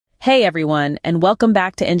Hey everyone, and welcome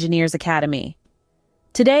back to Engineers Academy.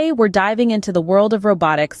 Today, we're diving into the world of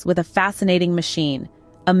robotics with a fascinating machine,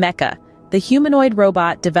 Ameca, the humanoid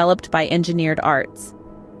robot developed by Engineered Arts.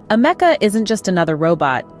 Ameca isn't just another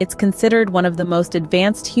robot, it's considered one of the most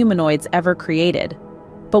advanced humanoids ever created.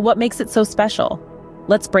 But what makes it so special?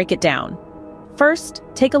 Let's break it down. First,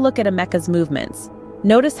 take a look at Ameca's movements.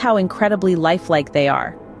 Notice how incredibly lifelike they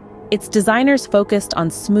are. Its designers focused on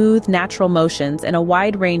smooth, natural motions and a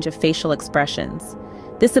wide range of facial expressions.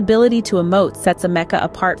 This ability to emote sets Ameca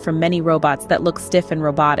apart from many robots that look stiff and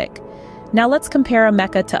robotic. Now let's compare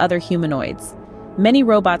Ameca to other humanoids. Many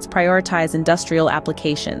robots prioritize industrial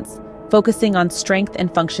applications, focusing on strength and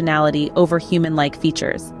functionality over human-like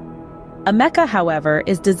features. Ameca, however,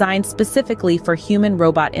 is designed specifically for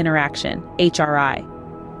human-robot interaction, HRI.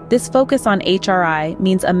 This focus on HRI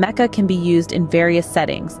means Ameca can be used in various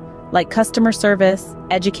settings, like customer service,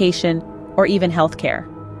 education, or even healthcare.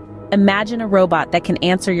 Imagine a robot that can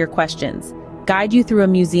answer your questions, guide you through a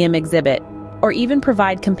museum exhibit, or even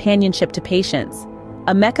provide companionship to patients.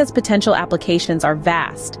 Ameca's potential applications are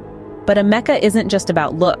vast, but Ameca isn't just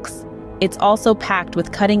about looks. It's also packed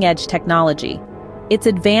with cutting-edge technology. Its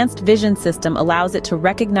advanced vision system allows it to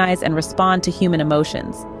recognize and respond to human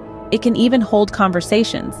emotions. It can even hold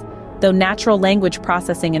conversations, though natural language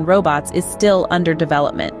processing in robots is still under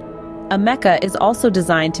development. Ameca is also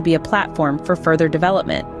designed to be a platform for further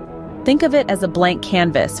development. Think of it as a blank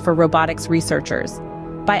canvas for robotics researchers.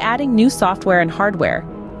 By adding new software and hardware,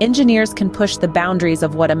 engineers can push the boundaries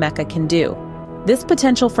of what Ameca can do. This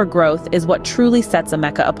potential for growth is what truly sets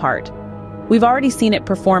Ameca apart. We've already seen it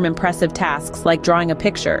perform impressive tasks like drawing a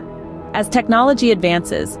picture. As technology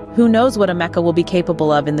advances, who knows what Ameca will be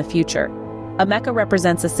capable of in the future? Ameca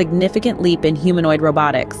represents a significant leap in humanoid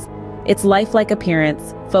robotics. Its lifelike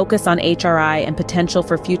appearance, focus on HRI, and potential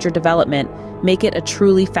for future development make it a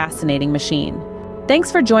truly fascinating machine.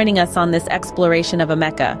 Thanks for joining us on this exploration of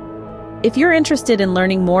Ameca. If you're interested in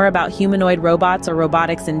learning more about humanoid robots or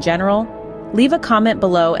robotics in general, leave a comment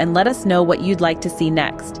below and let us know what you'd like to see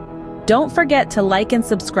next. Don't forget to like and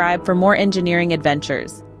subscribe for more engineering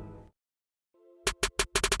adventures.